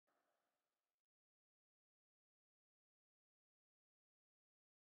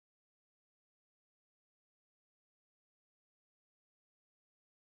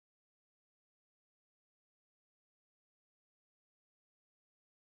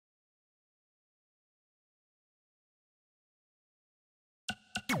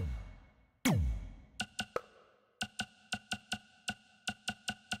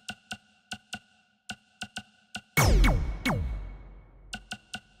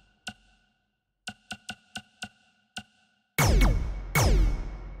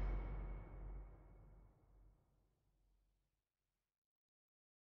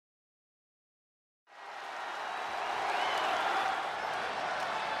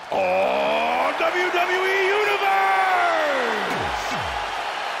WWE Universe!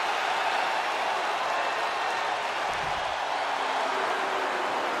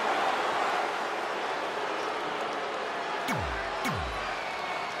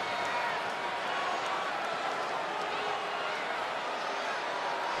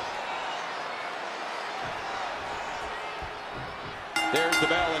 There's the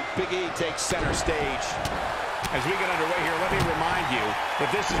bell, and Big E takes center stage. As we get underway here, let me remind you that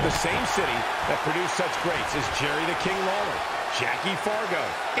this is the same city that produced such greats as Jerry the King Lawler, Jackie Fargo,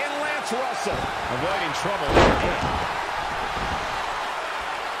 and Lance Russell, avoiding trouble.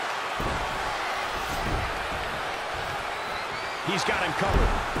 He's got him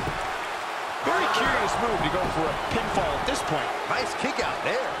covered. Very curious move to go for a pinfall at this point. Nice kick out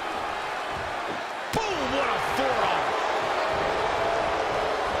there. Boom, what a forearm.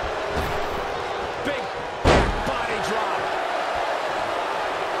 Big body drop.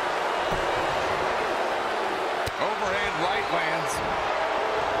 Overhand right lands.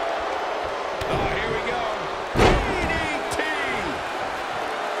 Oh, here we go. DDT.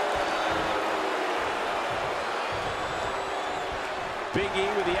 Big E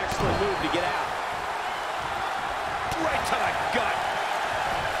with the excellent move to get out. Right to the gut.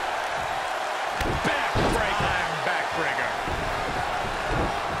 Backbreaker.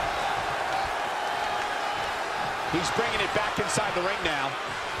 He's bringing it back inside the ring now.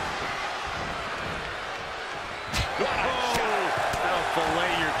 What a shot. That'll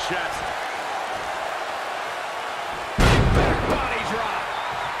fillet your chest. Back body drop.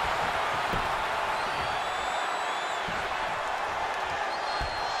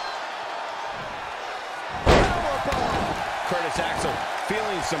 Powerbomb. Curtis Axel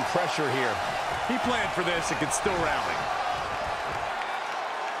feeling some pressure here. He planned for this and can still rally.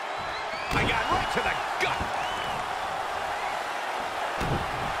 I got right to the gut.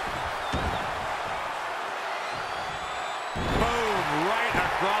 Boom, right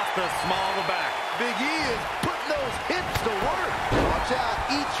across the small of the back. Big E is putting those hips to work. Watch out,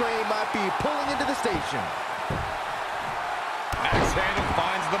 E-Train might be pulling into the station. Axe handle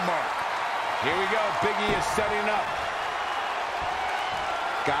finds the mark. Here we go, Big E is setting up.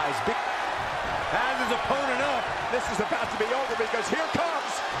 Guys, Big Has his opponent up. This is about to be over because here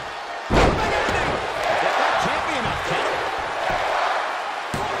comes. That can't be enough, can it?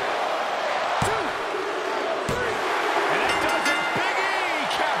 2, 3. And it does it. Big E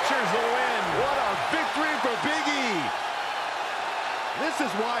captures the win. What a victory for Big E. This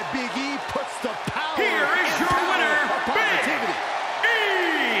is why Big E puts the power. Here is your winner, Big E.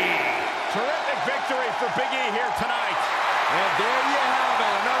 Terrific victory for Big E here tonight. And there you have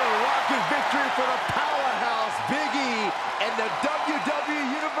it, another rocking victory for the powerhouse Big E, and the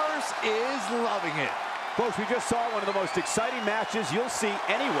WWE Universe is loving it. Folks, we just saw one of the most exciting matches you'll see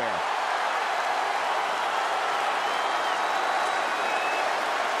anywhere.